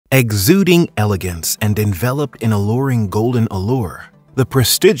Exuding elegance and enveloped in alluring golden allure, the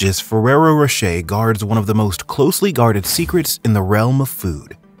prestigious Ferrero Rocher guards one of the most closely guarded secrets in the realm of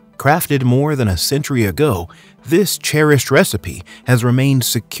food. Crafted more than a century ago, this cherished recipe has remained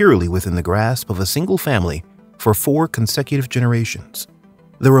securely within the grasp of a single family for 4 consecutive generations.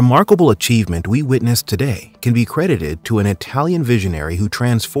 The remarkable achievement we witness today can be credited to an Italian visionary who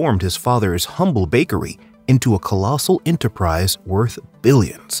transformed his father's humble bakery into a colossal enterprise worth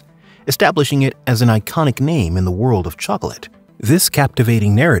billions, establishing it as an iconic name in the world of chocolate. This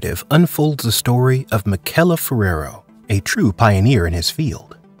captivating narrative unfolds the story of Michele Ferrero, a true pioneer in his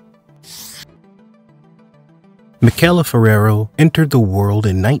field. Michele Ferrero entered the world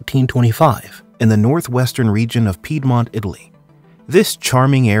in 1925 in the northwestern region of Piedmont, Italy. This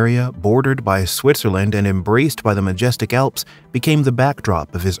charming area, bordered by Switzerland and embraced by the majestic Alps, became the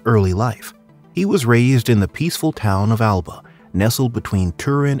backdrop of his early life. He was raised in the peaceful town of Alba, nestled between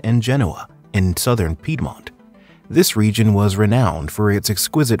Turin and Genoa in southern Piedmont. This region was renowned for its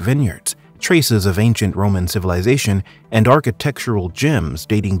exquisite vineyards, traces of ancient Roman civilization, and architectural gems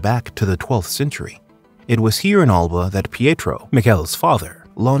dating back to the 12th century. It was here in Alba that Pietro, Michele's father,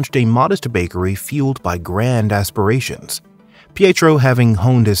 launched a modest bakery fueled by grand aspirations. Pietro, having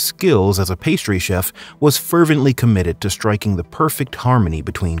honed his skills as a pastry chef, was fervently committed to striking the perfect harmony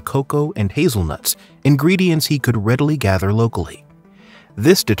between cocoa and hazelnuts, ingredients he could readily gather locally.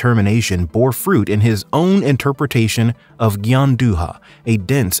 This determination bore fruit in his own interpretation of gianduja, a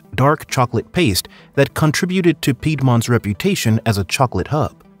dense, dark chocolate paste that contributed to Piedmont's reputation as a chocolate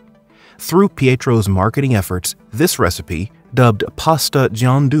hub. Through Pietro's marketing efforts, this recipe, dubbed pasta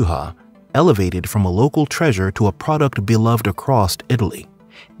gianduja, elevated from a local treasure to a product beloved across Italy.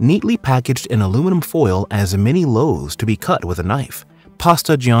 Neatly packaged in aluminum foil as mini loaves to be cut with a knife,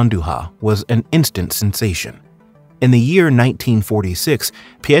 pasta gianduja was an instant sensation. In the year 1946,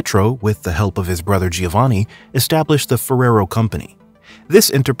 Pietro, with the help of his brother Giovanni, established the Ferrero Company.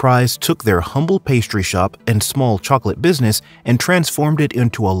 This enterprise took their humble pastry shop and small chocolate business and transformed it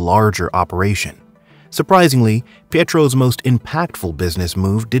into a larger operation. Surprisingly, Pietro's most impactful business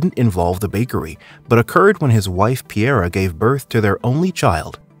move didn't involve the bakery, but occurred when his wife Piera gave birth to their only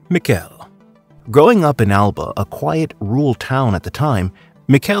child, Michele. Growing up in Alba, a quiet, rural town at the time,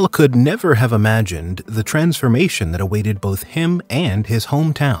 Michele could never have imagined the transformation that awaited both him and his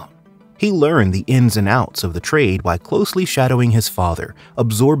hometown. He learned the ins and outs of the trade by closely shadowing his father,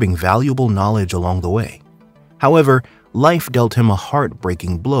 absorbing valuable knowledge along the way. However, life dealt him a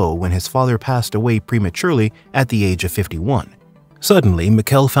heartbreaking blow when his father passed away prematurely at the age of 51. Suddenly,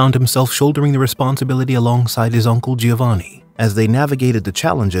 Michele found himself shouldering the responsibility alongside his uncle Giovanni as they navigated the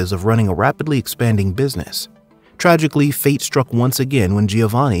challenges of running a rapidly expanding business. Tragically, fate struck once again when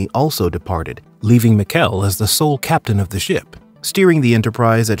Giovanni also departed, leaving Michele as the sole captain of the ship, steering the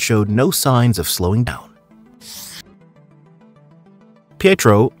enterprise that showed no signs of slowing down.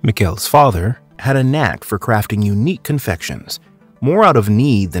 Pietro, Michele's father, had a knack for crafting unique confections. More out of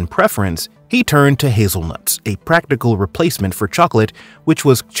need than preference, he turned to hazelnuts, a practical replacement for chocolate, which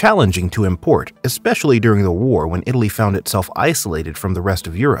was challenging to import, especially during the war when Italy found itself isolated from the rest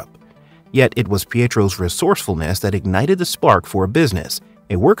of Europe. Yet it was Pietro's resourcefulness that ignited the spark for a business,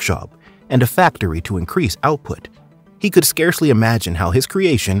 a workshop, and a factory to increase output. He could scarcely imagine how his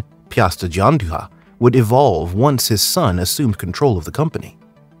creation, pasta gianduja, would evolve once his son assumed control of the company.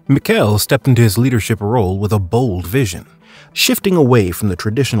 Michele stepped into his leadership role with a bold vision. Shifting away from the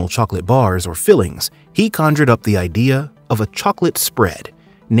traditional chocolate bars or fillings, he conjured up the idea of a chocolate spread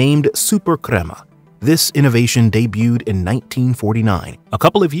named Super Crema. This innovation debuted in 1949, a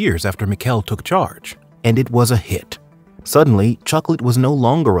couple of years after Michele took charge, and it was a hit. Suddenly, chocolate was no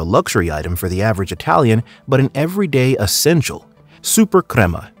longer a luxury item for the average Italian, but an everyday essential. Super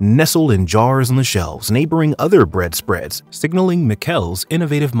Crema nestled in jars on the shelves, neighboring other bread spreads, signaling Michele's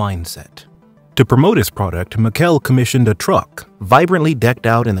innovative mindset. To promote his product, Michele commissioned a truck, vibrantly decked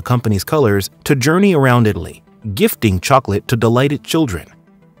out in the company's colors, to journey around Italy, gifting chocolate to delighted children.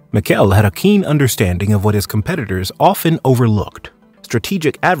 Michele had a keen understanding of what his competitors often overlooked.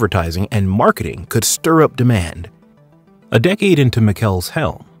 Strategic advertising and marketing could stir up demand. A decade into Michele's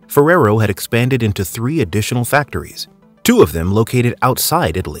helm, Ferrero had expanded into 3 additional factories, 2 of them located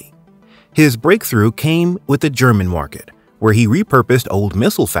outside Italy. His breakthrough came with the German market, where he repurposed old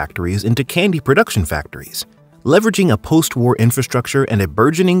missile factories into candy production factories. Leveraging a post-war infrastructure and a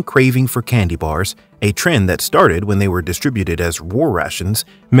burgeoning craving for candy bars, a trend that started when they were distributed as war rations,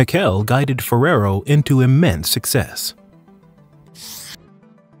 Michele guided Ferrero into immense success.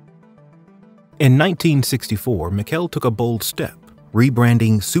 In 1964, Michele took a bold step,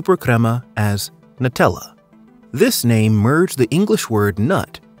 rebranding Super Crema as Nutella. This name merged the English word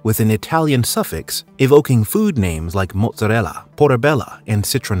nut with an Italian suffix evoking food names like mozzarella, portabella, and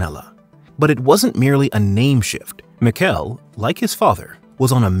citronella. But it wasn't merely a name shift. Michele, like his father,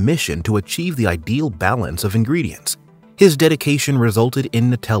 was on a mission to achieve the ideal balance of ingredients. His dedication resulted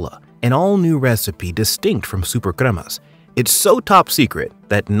in Nutella, an all-new recipe distinct from super cremas. It's so top secret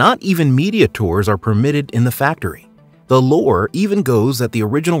that not even media tours are permitted in the factory. The lore even goes that the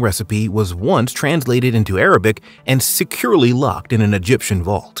original recipe was once translated into Arabic and securely locked in an Egyptian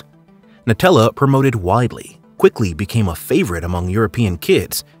vault. Nutella, promoted widely, quickly became a favorite among European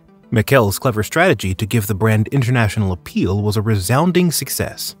kids. Michele's clever strategy to give the brand international appeal was a resounding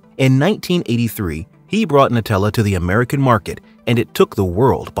success. In 1983, he brought Nutella to the American market, and it took the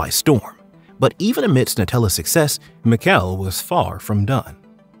world by storm. But even amidst Nutella's success, Michele was far from done.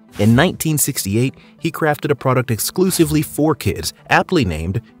 In 1968, he crafted a product exclusively for kids, aptly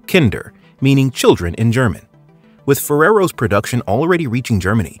named Kinder, meaning children in German. With Ferrero's production already reaching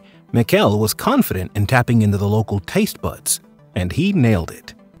Germany, Michele was confident in tapping into the local taste buds, and he nailed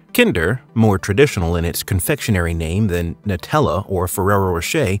it. Kinder, more traditional in its confectionery name than Nutella or Ferrero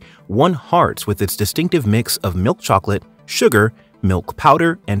Rocher, won hearts with its distinctive mix of milk chocolate, sugar, milk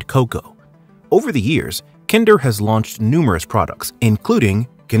powder, and cocoa. Over the years, Kinder has launched numerous products, including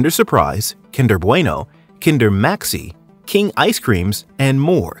Kinder Surprise, Kinder Bueno, Kinder Maxi, King ice creams, and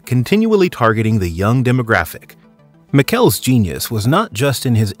more, continually targeting the young demographic. Michele's genius was not just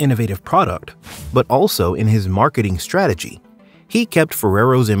in his innovative product, but also in his marketing strategy. He kept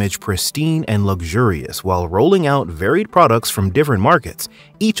Ferrero's image pristine and luxurious while rolling out varied products from different markets,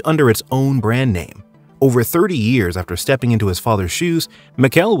 each under its own brand name. Over 30 years after stepping into his father's shoes,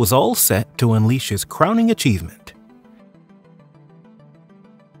 Michele was all set to unleash his crowning achievement.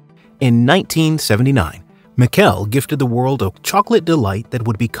 In 1979, Michele gifted the world a chocolate delight that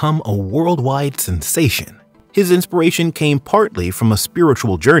would become a worldwide sensation. His inspiration came partly from a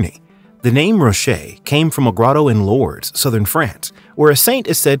spiritual journey. The name Rocher came from a grotto in Lourdes, southern France, where a saint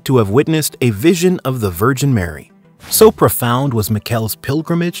is said to have witnessed a vision of the Virgin Mary. So profound was Michele's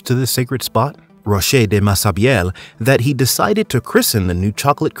pilgrimage to this sacred spot, Rocher de Massabielle, that he decided to christen the new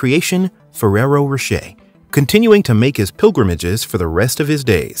chocolate creation Ferrero Rocher, continuing to make his pilgrimages for the rest of his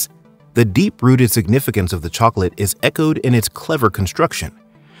days. The deep-rooted significance of the chocolate is echoed in its clever construction.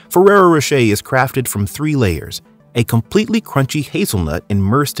 Ferrero Rocher is crafted from 3 layers: a completely crunchy hazelnut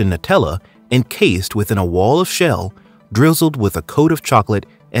immersed in Nutella, encased within a wall of shell, drizzled with a coat of chocolate,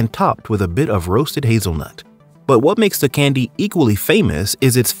 and topped with a bit of roasted hazelnut. But what makes the candy equally famous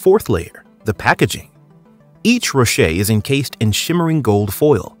is its 4th layer, the packaging. Each Rocher is encased in shimmering gold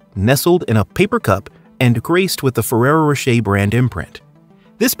foil, nestled in a paper cup, and graced with the Ferrero Rocher brand imprint.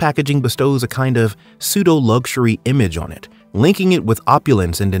 This packaging bestows a kind of pseudo-luxury image on it, linking it with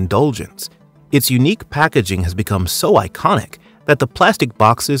opulence and indulgence. Its unique packaging has become so iconic that the plastic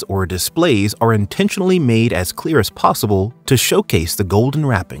boxes or displays are intentionally made as clear as possible to showcase the golden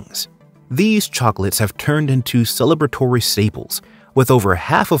wrappings. These chocolates have turned into celebratory staples, with over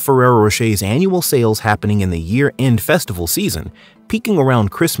half of Ferrero Rocher's annual sales happening in the year-end festival season, peaking around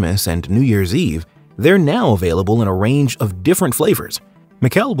Christmas and New Year's Eve. They're now available in a range of different flavors.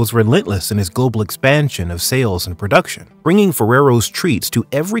 Michele was relentless in his global expansion of sales and production, bringing Ferrero's treats to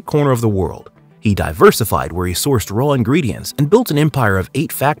every corner of the world. He diversified where he sourced raw ingredients and built an empire of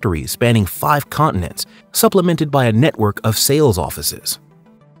 8 factories spanning 5 continents, supplemented by a network of sales offices.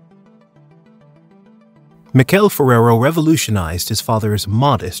 Michele Ferrero revolutionized his father's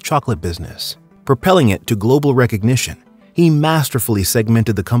modest chocolate business, propelling it to global recognition. He masterfully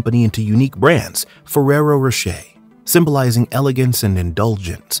segmented the company into unique brands: Ferrero Rocher, symbolizing elegance and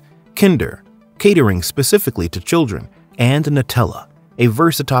indulgence; Kinder, catering specifically to children; and Nutella, a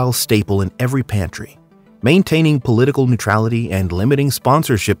versatile staple in every pantry. Maintaining political neutrality and limiting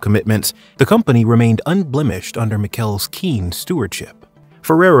sponsorship commitments, the company remained unblemished under Michele's keen stewardship.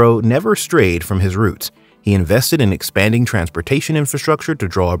 Ferrero never strayed from his roots. He invested in expanding transportation infrastructure to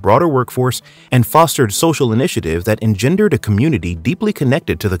draw a broader workforce and fostered social initiatives that engendered a community deeply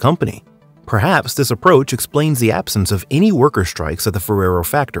connected to the company. Perhaps this approach explains the absence of any worker strikes at the Ferrero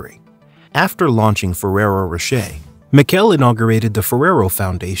factory. After launching Ferrero Rocher, Michele inaugurated the Ferrero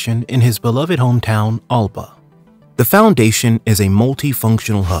Foundation in his beloved hometown, Alba. The foundation is a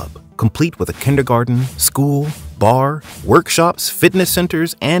multifunctional hub, complete with a kindergarten, school, bar, workshops, fitness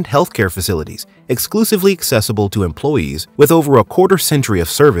centers, and healthcare facilities, exclusively accessible to employees, with over a quarter-century of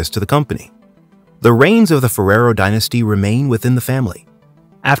service to the company. The reins of the Ferrero dynasty remain within the family.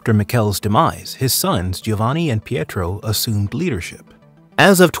 After Michele's demise, his sons Giovanni and Pietro assumed leadership.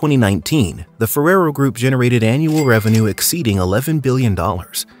 As of 2019, the Ferrero Group generated annual revenue exceeding $11 billion,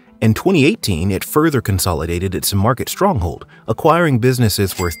 In 2018, it further consolidated its market stronghold, acquiring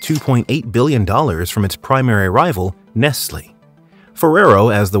businesses worth $2.8 billion from its primary rival, Nestlé. Ferrero,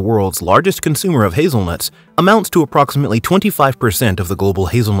 as the world's largest consumer of hazelnuts, amounts to approximately 25% of the global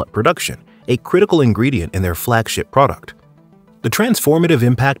hazelnut production, a critical ingredient in their flagship product. The transformative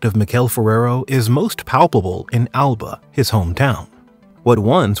impact of Michele Ferrero is most palpable in Alba, his hometown. What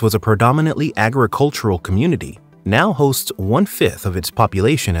once was a predominantly agricultural community now hosts 1/5 of its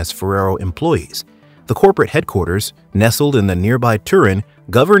population as Ferrero employees. The corporate headquarters, nestled in the nearby Turin,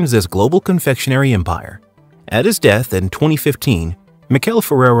 governs this global confectionery empire. At his death in 2015, Michele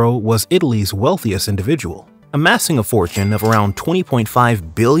Ferrero was Italy's wealthiest individual, amassing a fortune of around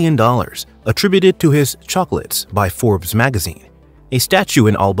 $20.5 billion, attributed to his chocolates by Forbes magazine. A statue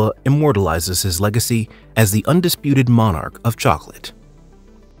in Alba immortalizes his legacy as the undisputed monarch of chocolate.